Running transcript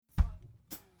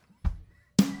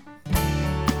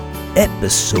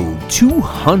episode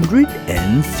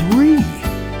 203.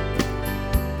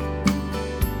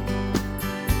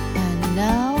 And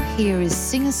now here is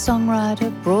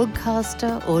singer-songwriter,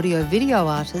 broadcaster, audio-video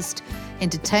artist,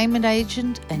 entertainment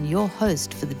agent, and your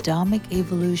host for the Dharmic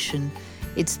Evolution.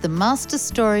 It's the master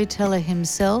storyteller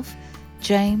himself,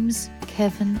 James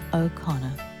Kevin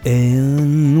O'Connor.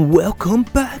 And welcome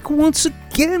back once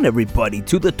again, everybody,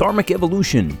 to the Dharmic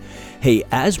Evolution. Hey,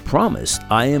 as promised,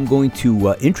 I am going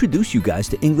to introduce you guys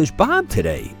to English Bob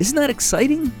today. Isn't that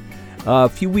exciting? A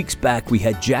few weeks back, we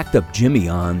had Jacked Up Jimmy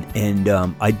on, and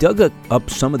I dug up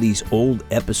some of these old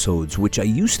episodes, which I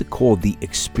used to call The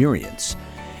Experience.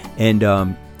 And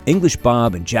English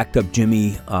Bob and Jacked Up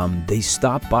Jimmy, they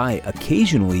stop by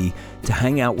occasionally to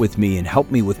hang out with me and help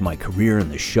me with my career in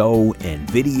the show and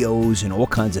videos and all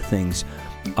kinds of things.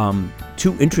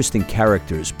 Two interesting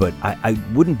characters, but I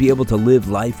wouldn't be able to live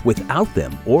life without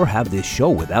them or have this show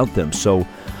without them. So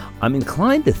I'm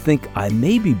inclined to think I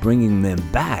may be bringing them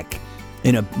back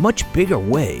in a much bigger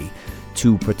way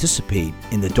to participate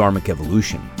in the Dharmic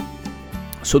Evolution.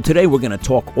 So today we're going to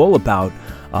talk all about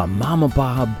Mama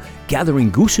Bob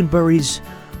gathering gooseberries,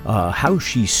 how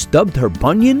she stubbed her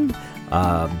bunion,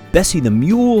 Bessie the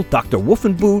Mule, Dr.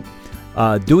 Wolfenboot,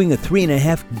 doing a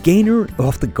 3.5 gainer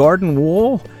off the garden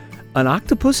wall, an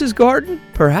octopus's garden,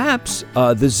 perhaps,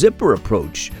 the zipper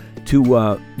approach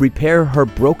to repair her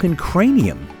broken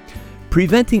cranium,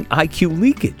 preventing IQ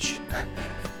leakage.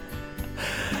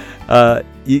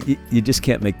 You just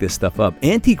can't make this stuff up.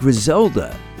 Auntie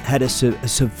Griselda had a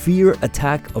severe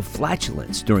attack of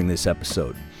flatulence during this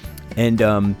episode. And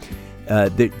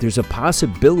there's a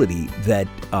possibility that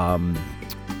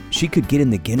she could get in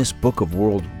the Guinness Book of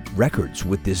World Records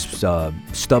with this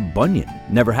stub bunion.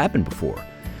 Never happened before.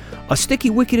 A sticky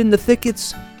wicket in the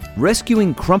thickets,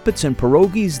 rescuing crumpets and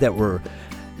pierogies that were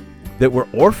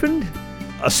orphaned,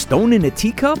 a stone in a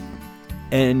teacup,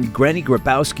 and Granny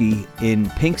Grabowski in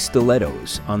pink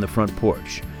stilettos on the front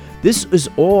porch. This is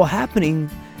all happening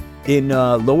in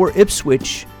Lower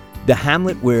Ipswitch, the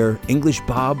hamlet where English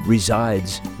Bob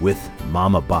resides with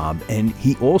Mama Bob. And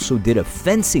he also did a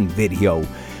fencing video,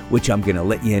 which I'm going to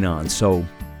let you in on. So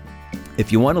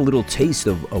if you want a little taste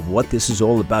of what this is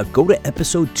all about, go to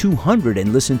episode 200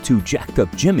 and listen to Jacked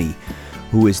Up Jimmy,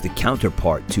 who is the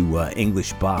counterpart to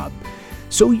English Bob.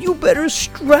 So you better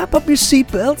strap up your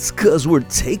seatbelts, because we're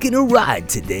taking a ride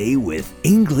today with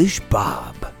English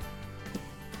Bob.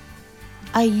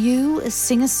 Are you a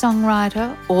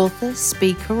singer-songwriter, author,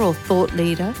 speaker, or thought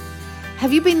leader?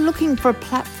 Have you been looking for a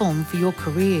platform for your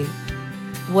career?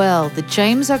 Well, the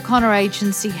James O'Connor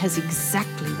Agency has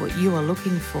exactly what you are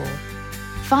looking for.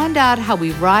 Find out how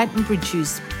we write and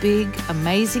produce big,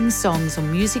 amazing songs on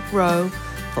Music Row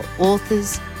for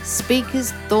authors,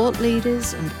 speakers, thought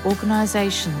leaders, and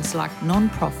organizations like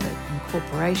non-profit and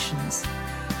corporations.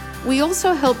 We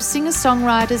also help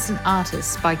singer-songwriters and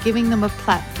artists by giving them a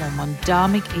platform on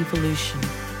Dharmic Evolution,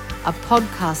 a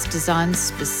podcast designed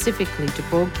specifically to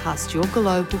broadcast your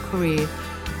global career,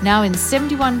 now in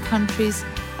 71 countries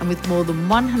and with more than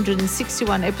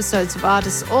 161 episodes of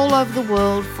artists all over the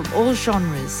world from all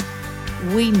genres.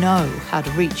 We know how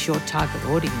to reach your target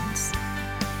audience.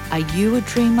 Are you a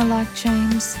dreamer like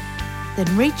James?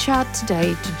 Then reach out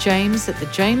today to James at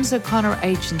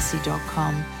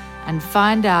thejamesoconnораgency.com and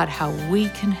find out how we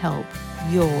can help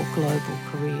your global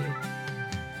career.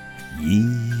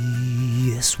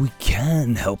 Yes, we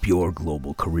can help your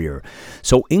global career.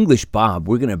 So, English Bob,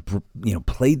 we're going to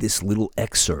play this little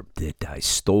excerpt that I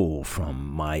stole from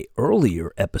my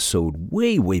earlier episode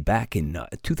way back in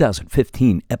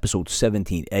 2015, episode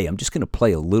 17A. I'm just going to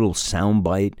play a little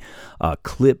soundbite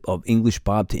clip of English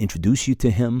Bob to introduce you to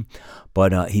him.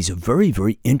 But he's a very,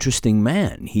 very interesting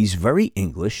man. He's very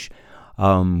English.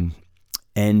 And,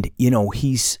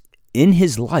 he's in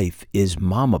his life is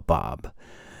Mama Bob.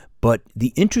 But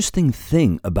the interesting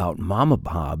thing about Mama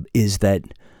Bob is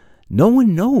that no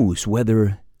one knows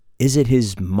whether is it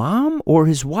his mom or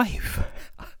his wife.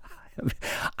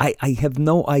 I have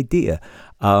no idea.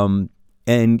 And,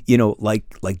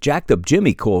 like Jacked Up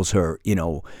Jimmy calls her,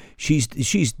 she's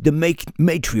the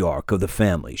matriarch of the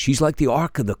family. She's like the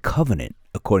Ark of the Covenant,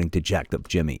 according to Jacked Up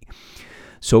Jimmy.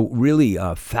 So really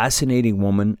a fascinating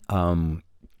woman,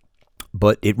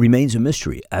 but it remains a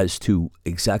mystery as to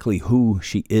exactly who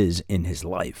she is in his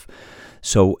life.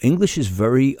 So English is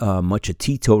very much a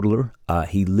teetotaler.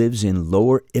 He lives in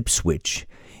Lower Ipswitch,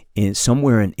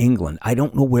 somewhere in England. I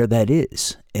don't know where that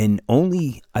is, and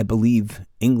only, I believe,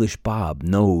 English Bob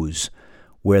knows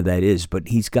where that is. But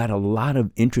he's got a lot of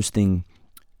interesting,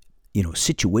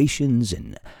 situations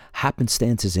and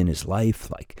happenstances in his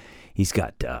life. Like he's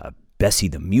got Bessie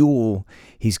the Mule.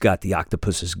 He's got the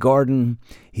Octopus's Garden.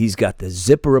 He's got the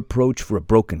zipper approach for a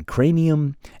broken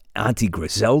cranium. Auntie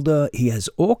Griselda. He has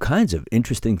all kinds of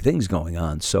interesting things going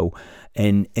on. So,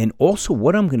 and also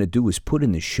what I'm going to do is put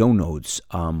in the show notes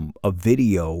a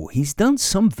video. He's done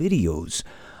some videos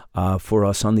for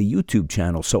us on the YouTube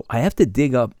channel. So I have to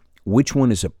dig up which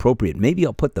one is appropriate. Maybe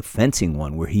I'll put the fencing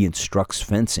one where he instructs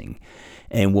fencing,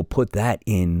 and we'll put that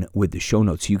in with the show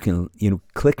notes. You can,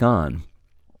 click on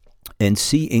and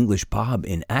see English Bob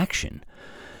in action.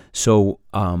 So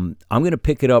I'm going to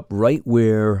pick it up right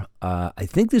where I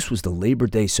think this was the Labor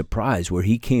Day surprise, where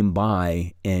he came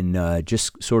by and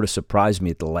just sort of surprised me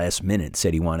at the last minute,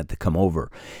 said he wanted to come over,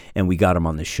 and we got him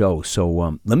on the show.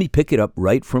 So let me pick it up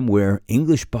right from where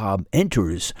English Bob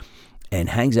enters and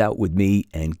hangs out with me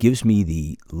and gives me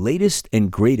the latest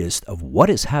and greatest of what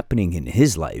is happening in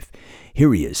his life.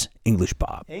 Here he is, English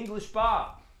Bob. English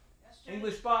Bob. Yes, James.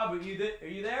 English Bob, are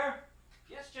you there?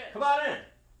 Yes, James. Come on in.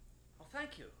 Oh,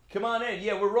 thank you. Come on in.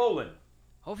 Yeah, we're rolling.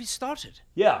 Oh, have you started?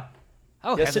 Yeah.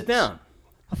 Oh, Yeah, sit down.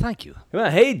 Oh, thank you. Come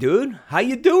on. Hey, dude. How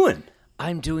you doing?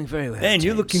 I'm doing very well, Man, James.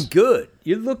 you're looking good.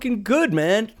 You're looking good,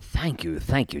 man. Thank you,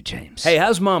 James. Hey,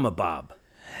 how's Mama Bob?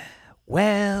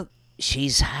 Well,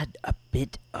 she's had a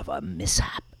bit of a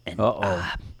mishap, and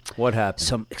What happened?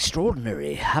 some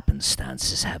extraordinary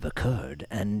happenstances have occurred,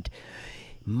 and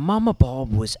Mama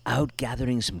Bob was out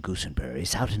gathering some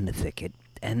gooseberries out in the thicket,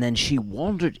 and then she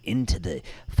wandered into the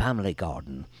family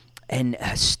garden and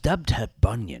stubbed her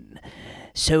bunion.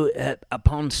 So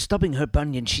upon stubbing her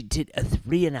bunion, she did a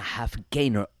 3.5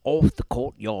 gainer off the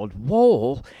courtyard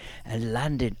wall and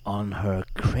landed on her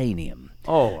cranium.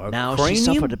 Oh, now cranium? She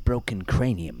suffered a broken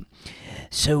cranium.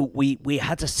 So we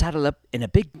had to saddle up in a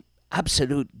big,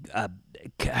 absolute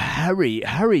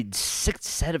hurried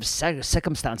set of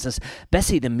circumstances.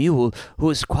 Bessie the Mule, who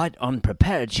was quite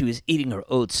unprepared, she was eating her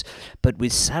oats, but we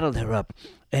saddled her up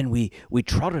and we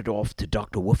trotted off to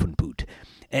Dr. Wolfenboot.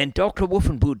 And Dr.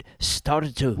 Wolfenboot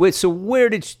started to... Wait, so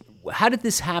how did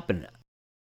this happen?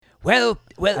 Well,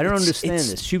 I don't understand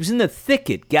this. She was in the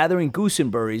thicket gathering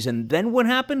gooseberries, and then what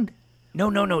happened?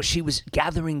 No. She was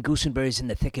gathering gooseberries in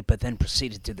the thicket, but then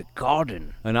proceeded to the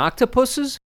garden. An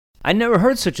octopus's? I never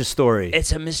heard such a story.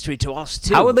 It's a mystery to us,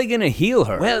 too. How are they going to heal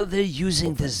her? Well, they're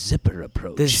using the zipper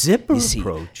approach. The zipper You see,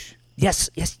 approach? Yes,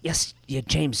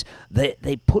 James. They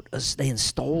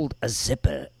installed a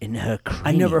zipper in her cranium.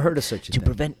 I never heard of such a to thing.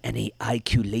 prevent any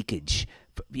IQ leakage.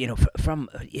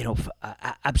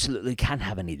 Absolutely can't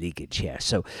have any leakage here.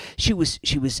 So she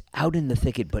was out in the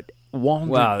thicket, but wandered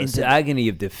Wow, it's into the agony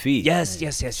of defeat.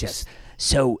 Yes.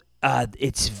 So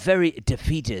it's very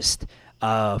defeatist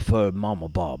for Mama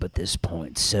Bob at this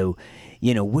point. So,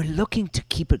 we're looking to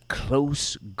keep a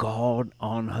close guard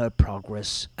on her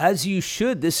progress. As you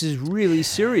should. This is really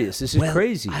serious. This is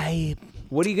crazy.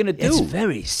 What are you going to do? It's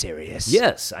very serious.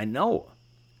 Yes, I know.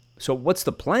 So what's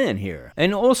the plan here?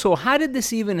 And also, how did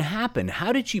this even happen?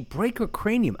 How did she break her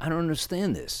cranium? I don't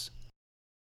understand this.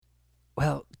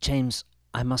 Well, James,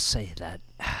 I must say that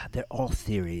there are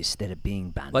theories that are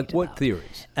being bandied Like what about.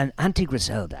 theories? And Auntie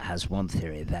Griselda has one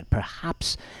theory that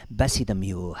perhaps Bessie the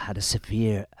Mule had a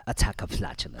severe attack of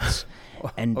flatulence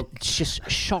and just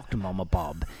shocked Mama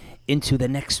Bob into the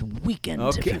next weekend,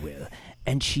 if you will.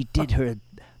 And she did her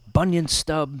bunion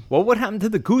stub. Well, what happened to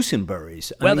the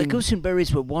gooseberries? The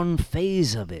gooseberries were one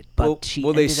phase of it, but she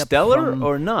were they ended up stellar from-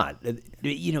 or not?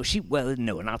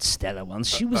 no, not stellar ones.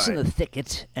 She was in the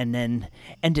thicket and then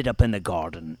ended up in the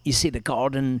garden. You see, the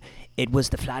garden, it was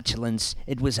the flatulence,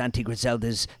 it was Auntie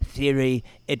Griselda's theory,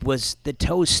 it was the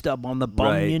toe stub on the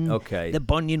bunion. Right, okay. The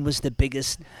bunion was the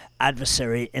biggest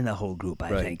adversary in the whole group,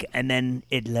 I think. And then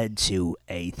it led to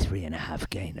a 3.5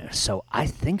 gainer. So I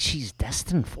think she's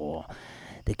destined for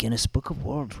the Guinness Book of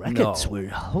World Records. No. We're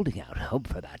holding out hope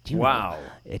for that. Wow.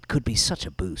 It could be such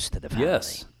a boost to the family.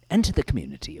 Yes. And to the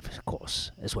community, of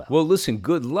course, as well. Well, listen,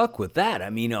 good luck with that.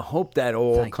 I mean, I hope that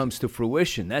all Thank comes to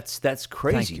fruition. That's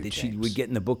crazy you, that she James. would get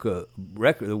in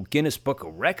the Guinness Book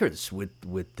of Records with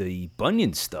the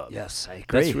bunion stub. Yes, I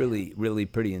agree. That's really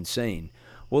pretty insane.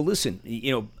 Well, listen,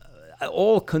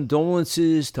 all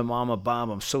condolences to Mama Bob.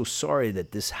 I'm so sorry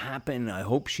that this happened. I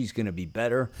hope she's going to be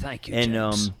better. Thank you, and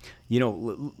James.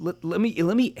 let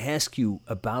me ask you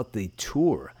about the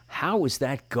tour. How is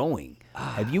that going?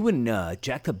 Have you and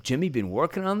Jacked Up Jimmy been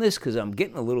working on this? Because I'm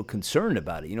getting a little concerned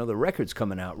about it. The record's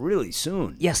coming out really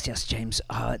soon. Yes, James.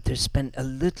 There's been a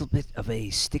little bit of a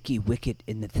sticky wicket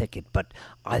in the thicket, but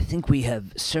I think we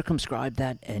have circumscribed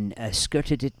that and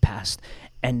skirted it past.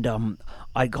 And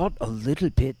I got a little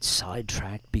bit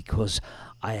sidetracked because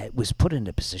I was put in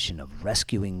a position of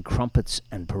rescuing crumpets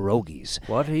and pierogies.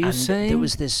 What are you saying? There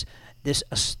was this this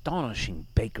astonishing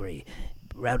bakery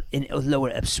out in Lower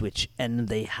Ipswich, and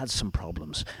they had some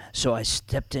problems. So I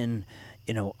stepped in.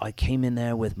 I came in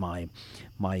there with my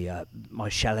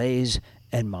chalets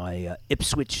and my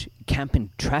Ipswich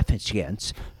camping traffic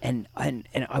and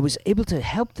I was able to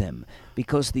help them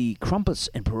because the crumpets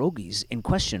and pierogies in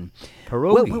question.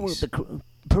 Pierogies? The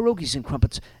pierogies and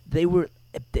crumpets, they were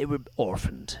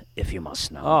orphaned, if you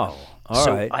must know. Oh, all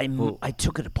so right. I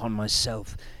took it upon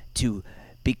myself to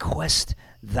bequest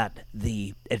that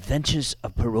the adventures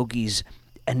of pierogies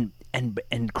and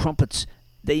crumpets,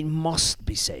 they must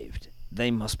be saved. They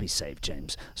must be saved,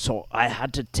 James. So I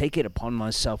had to take it upon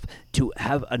myself to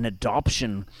have an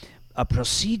adoption, a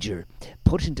procedure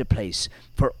put into place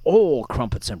for all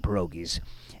crumpets and pierogies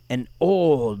and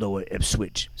all Lower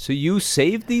Ipswich. So you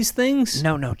saved these things?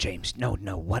 No, James. No.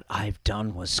 What I've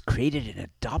done was created an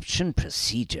adoption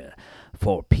procedure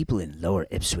for people in Lower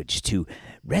Ipswich to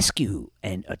rescue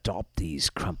and adopt these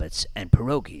crumpets and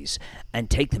pierogies and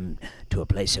take them to a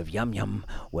place of yum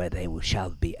where they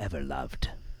shall be ever loved.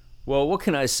 Well, what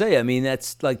can I say? I mean,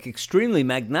 that's like extremely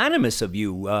magnanimous of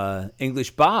you, English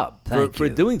Bob, for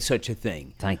doing such a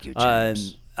thing. Thank you,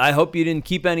 James. I hope you didn't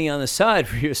keep any on the side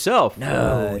for yourself.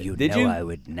 No, did you? I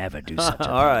would never do such a thing.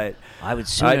 All right. I would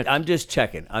sooner. I'm just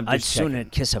checking. I'd sooner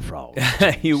kiss a frog.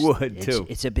 You would too.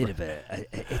 It's a bit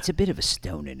of a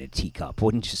stone in a teacup,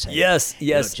 wouldn't you say? Yes,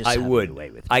 I would. Your way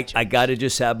with I me, got to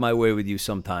just have my way with you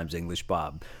sometimes, English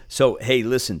Bob. So, hey,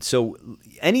 listen. So,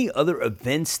 any other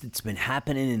events that's been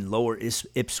happening in Lower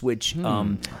Ipswich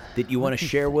that you want to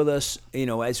share with us?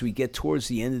 As we get towards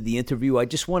the end of the interview, I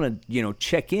just want to,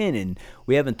 check in, and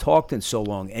we haven't talked in so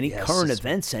long. Any current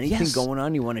events? Anything going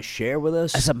on you want to share with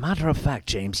us? As a matter of fact,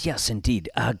 James, yes, indeed.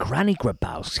 Granny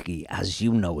Grabowski, as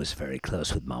you know, is very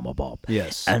close with Mama Bob.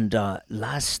 Yes. And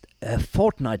last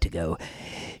fortnight ago,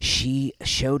 she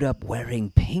showed up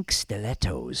wearing pink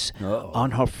stilettos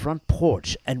on her front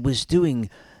porch and was doing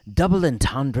double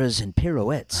entendres and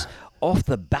pirouettes off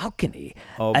the balcony.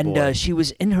 Oh, and boy. she was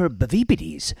in her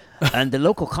bevibides, and the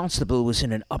local constable was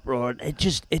in an uproar. It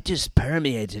just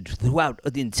permeated throughout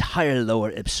the entire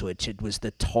Lower Ipswich. It was the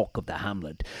talk of the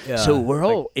hamlet. Yeah, so we're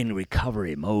all in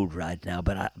recovery mode right now,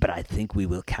 but I think we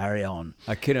will carry on.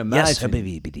 I can imagine. Yes, her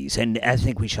bevibides, and I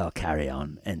think we shall carry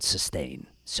on and sustain.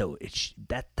 So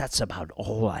that's about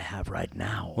all I have right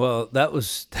now. Well, that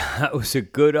was a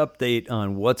good update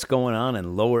on what's going on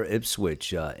in Lower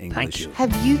Ipswich, English. Thank you.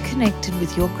 Have you connected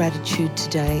with your gratitude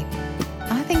today?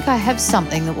 I think I have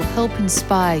something that will help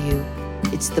inspire you.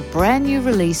 It's the brand new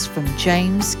release from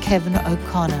James Kevin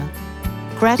O'Connor.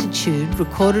 Gratitude,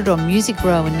 recorded on Music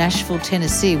Row in Nashville,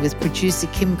 Tennessee with producer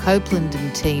Kim Copeland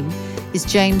and team, is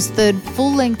James' third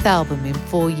full-length album in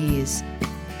 4 years.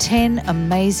 10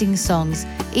 amazing songs,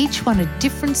 each one a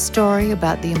different story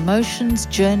about the emotions,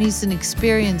 journeys and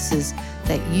experiences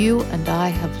that you and I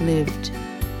have lived.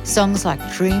 Songs like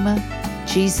Dreamer,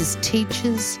 Jesus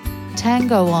Teaches,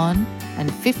 Tango On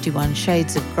and 51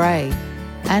 Shades of Grey,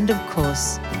 and of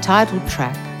course, title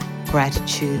track,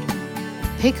 Gratitude.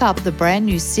 Pick up the brand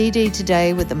new CD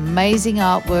today with amazing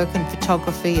artwork and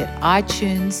photography at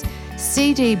iTunes,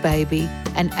 CD Baby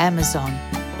and Amazon.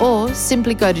 Or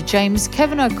simply go to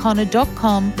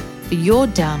jameskevino'connor.com for your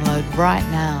download right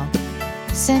now.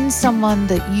 Send someone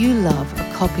that you love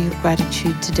a copy of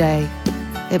Gratitude today.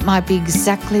 It might be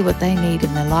exactly what they need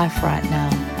in their life right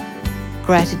now.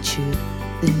 Gratitude,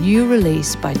 the new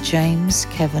release by James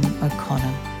Kevin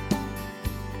O'Connor.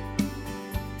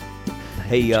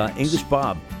 Hey, English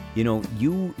Bob,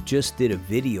 you just did a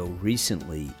video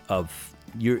recently of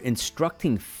you're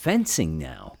instructing fencing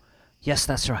now. Yes,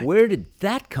 that's right. Where did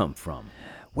that come from?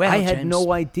 Well, I had James,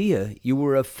 no idea you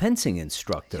were a fencing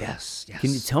instructor. Yes.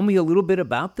 Can you tell me a little bit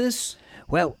about this?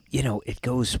 Well, it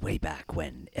goes way back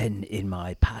when, and in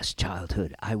my past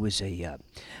childhood, I was a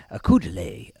coup de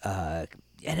lait,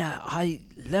 and I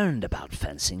learned about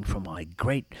fencing from my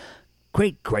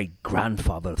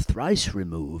great-great-grandfather, thrice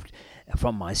removed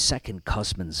from my second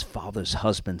cousin's father's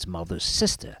husband's mother's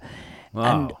sister. Wow.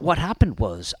 And what happened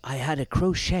was I had a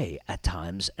crochet at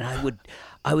times, and I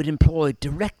would employ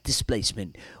direct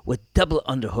displacement with double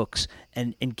underhooks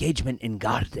and engagement in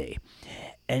garde.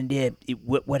 And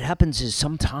what happens is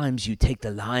sometimes you take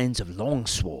the lines of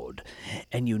longsword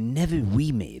and you never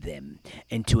remake them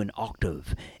into an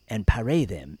octave and paré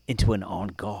them into an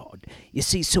en-garde. You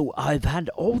see, so I've had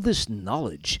all this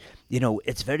knowledge.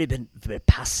 It's very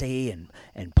passé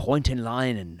and point in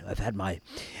line, and I've had my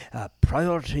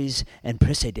priorities and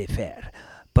pressé de faire.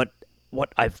 But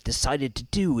what I've decided to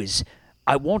do is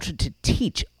I wanted to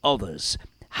teach others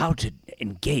how to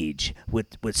engage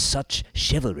with such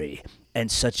chivalry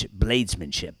and such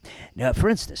bladesmanship. Now, for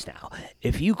instance,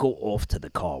 if you go off to the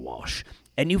car wash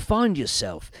and you find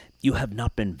yourself you have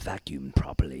not been vacuumed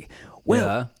properly,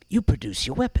 well, you produce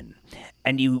your weapon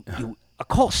and you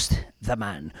accost the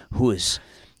man who is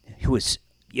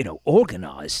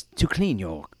organized to clean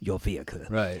your vehicle.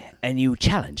 Right. And you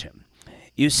challenge him.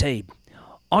 You say,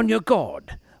 "On your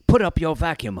guard, put up your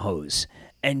vacuum hose,"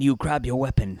 and you grab your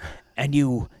weapon and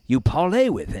you parley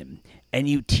with him and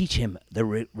you teach him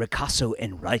the ricasso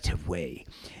and right of way.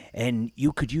 And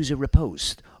you could use a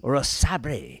riposte or a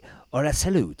sabre or a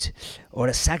salute or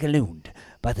a sagaloon,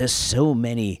 but there's so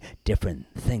many different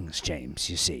things, James,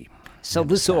 you see. So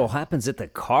this all happens at the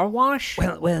car wash?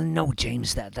 Well, no,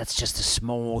 James. That's just a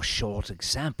small, short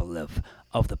example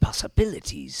of the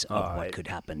possibilities of what could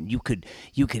happen. You could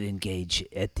engage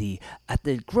at the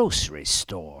grocery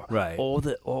store, right?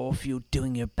 Or if you're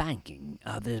doing your banking.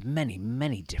 There's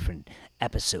many different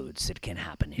episodes that can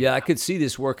happen here. Yeah, I could see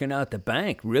this working out at the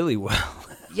bank really well.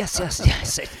 Yes.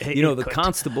 The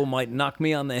constable might knock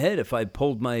me on the head if I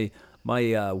pulled my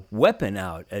weapon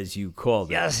out, as you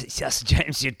called it. Yes,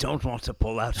 James, you don't want to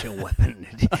pull out your weapon.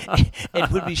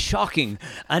 It would be shocking.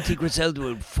 Auntie Griselda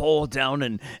would fall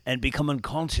down and become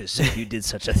unconscious if you did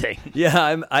such a thing.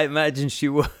 Yeah, I imagine she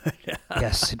would.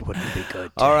 Yes, it wouldn't be good,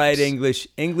 James. All right,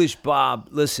 English Bob,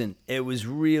 listen, it was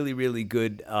really, really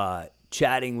good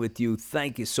chatting with you.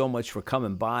 Thank you so much for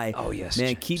coming by. Oh, yes, man,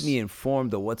 James. Keep me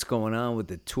informed of what's going on with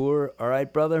the tour. All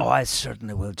right, brother? Oh, I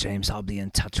certainly will, James. I'll be in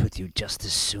touch with you just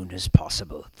as soon as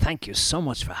possible. Thank you so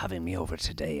much for having me over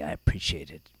today. I appreciate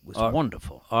it. It was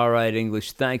wonderful. All right,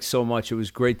 English. Thanks so much. It was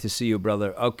great to see you,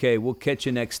 brother. Okay, we'll catch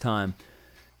you next time.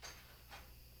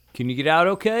 Can you get out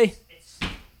okay? It's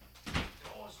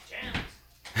doors jammed.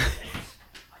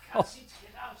 I can't seem to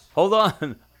get out. Hold on.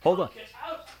 Get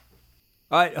out.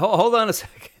 All right, hold on a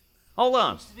second. Hold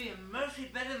on. Seems to be a Murphy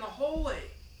bed in the hallway.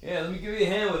 Yeah, let me give you a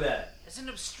hand with that. There's an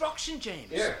obstruction, James.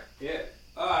 Here.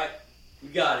 All right, we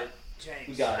got it. James,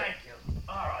 we got thank you.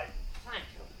 All right, thank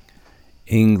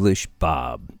you. English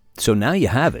Bob. So now you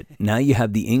have it. Now you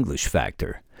have the English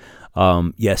factor.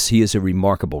 Yes, he is a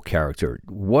remarkable character.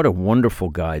 What a wonderful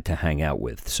guy to hang out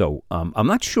with. So I'm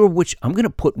not sure which. I'm going to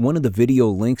put one of the video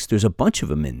links. There's a bunch of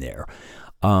them in there.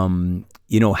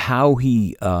 How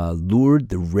he lured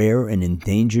the rare and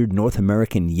endangered North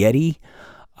American Yeti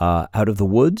out of the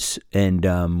woods, and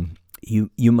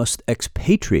you must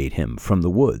expatriate him from the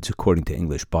woods, according to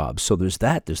English Bob. So there's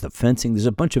that. There's the fencing. There's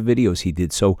a bunch of videos he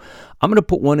did. So I'm going to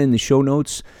put one in the show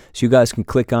notes so you guys can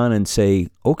click on and say,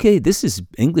 okay, this is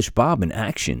English Bob in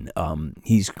action.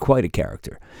 He's quite a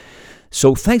character.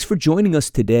 So thanks for joining us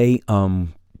today.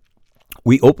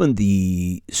 We opened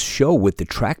the show with the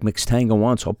track mix Tango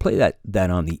On, so I'll play that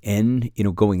on the end,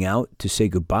 going out to say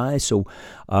goodbye. So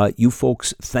you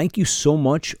folks, thank you so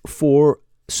much for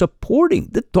supporting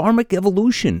the Dharmic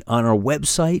Evolution on our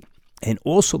website and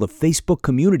also the Facebook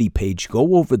community page.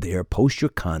 Go over there, post your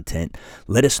content,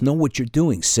 let us know what you're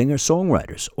doing.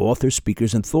 Singer-songwriters, authors,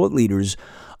 speakers, and thought leaders,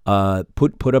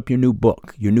 put up your new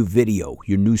book, your new video,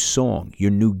 your new song,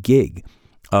 your new gig.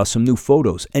 Some new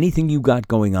photos, anything you got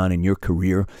going on in your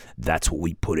career, that's what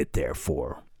we put it there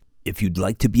for. If you'd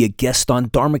like to be a guest on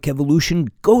Dharmic Evolution,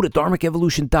 go to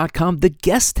dharmicevolution.com, the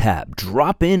guest tab.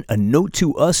 Drop in a note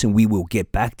to us and we will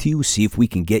get back to you, see if we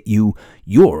can get you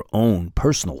your own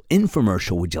personal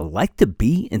infomercial. Would you like to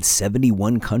be in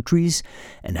 71 countries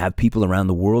and have people around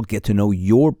the world get to know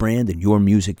your brand and your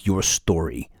music, your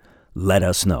story? Let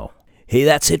us know. Hey,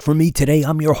 that's it for me today.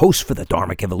 I'm your host for the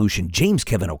Dharmic Evolution, James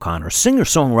Kevin O'Connor,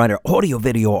 singer-songwriter,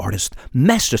 audio-video artist,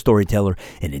 master storyteller,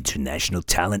 and international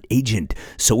talent agent.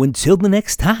 So until the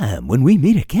next time when we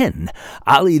meet again,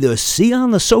 I'll either see you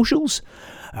on the socials,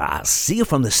 or I'll see you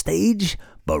from the stage,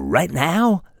 but right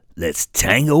now, let's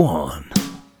tango on.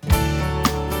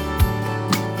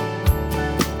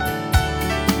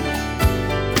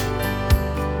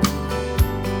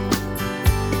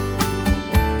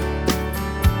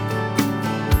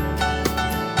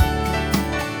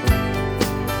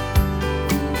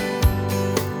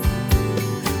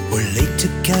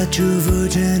 Catch a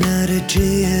Virgin out of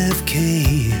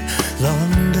JFK,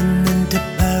 London into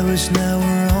Paris, now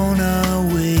we're on our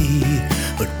way.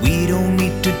 But we don't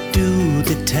need to do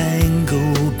the tango,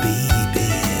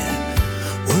 baby.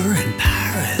 We're in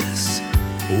Paris,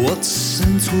 what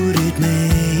sense would it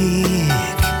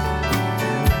make?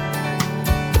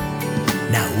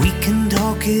 Now we can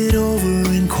talk it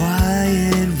over in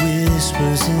quiet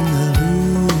whispers in the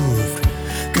Louvre.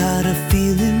 Got a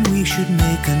feeling we should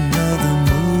make another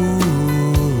move.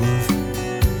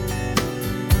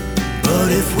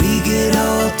 But if we get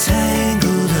all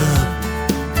tangled up,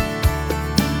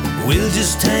 we'll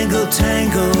just tangle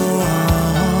tango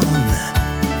on.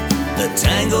 The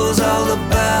tango's all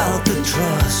about the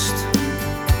trust.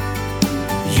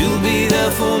 You'll be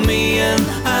there for me and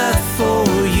I for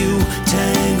you.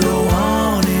 Tango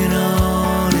on and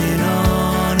on and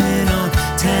on and on.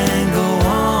 Tango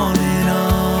on and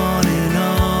on and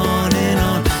on and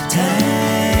on.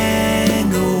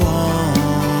 Tango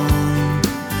on.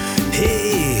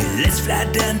 Hey, let's fly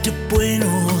down to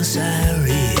Buenos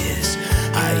Aires.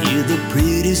 I hear the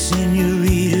pretty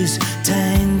senoritas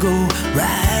tango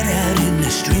right out in the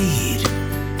street.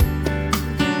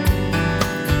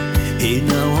 Hey,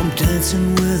 now I'm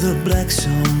dancing with a black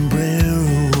sombrero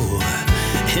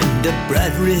and a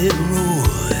bright red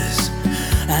rose.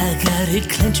 I got it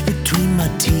clenched between my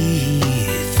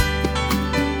teeth.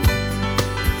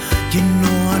 You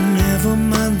know I never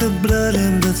mind the blood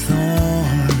and the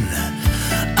thorn.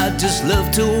 I just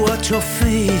love to watch your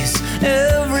face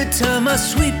every time I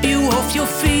sweep you off your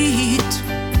feet.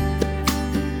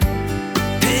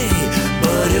 Hey,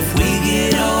 but if we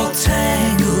get all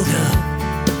tangled up,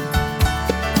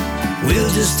 we'll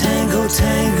just tango,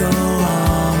 tango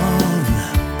on.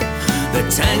 The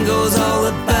tango's all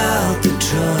about the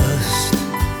trust.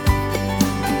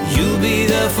 You'll be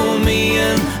there for me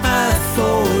and I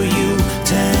for you.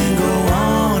 Tango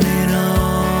on and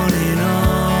on and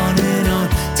on and on.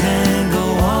 Tango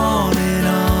on and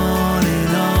on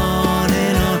and on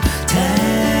and on.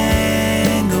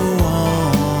 Tango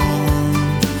on.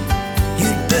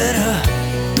 You'd better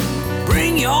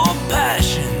bring your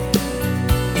passion.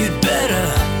 You'd better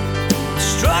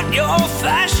strut your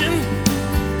fashion.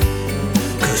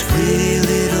 'Cause pretty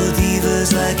little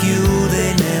divas like you,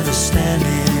 they never stand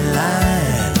in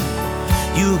line.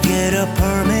 You get a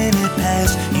permanent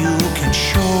pass, you can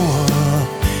show up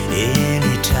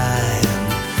anytime.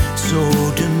 So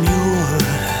demure,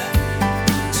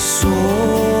 so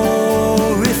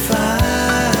refined.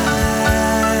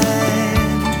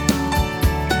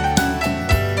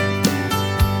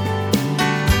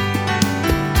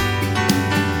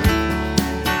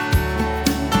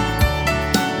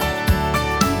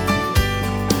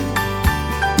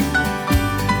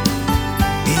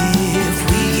 If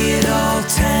we get all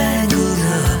tangled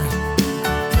up,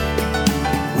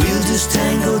 we'll just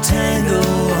tango, tango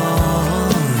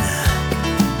on.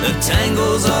 The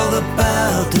tango's all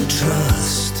about the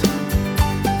trust.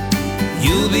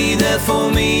 You'll be there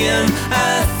for me and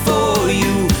I for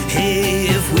you. Hey,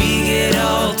 if we get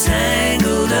all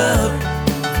tangled up,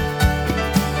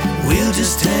 we'll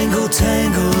just tango,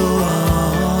 tango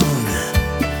on.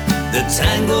 The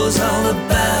tango's all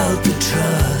about the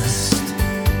trust.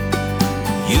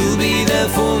 You'll be there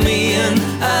for me and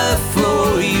I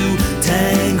for you.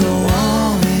 Tango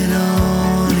on and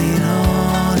on and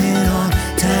on and on.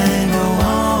 Tango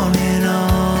on and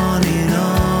on and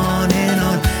on and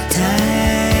on.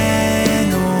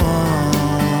 Tango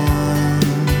on.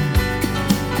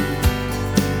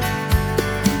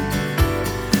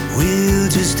 We'll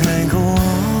just tango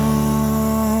on.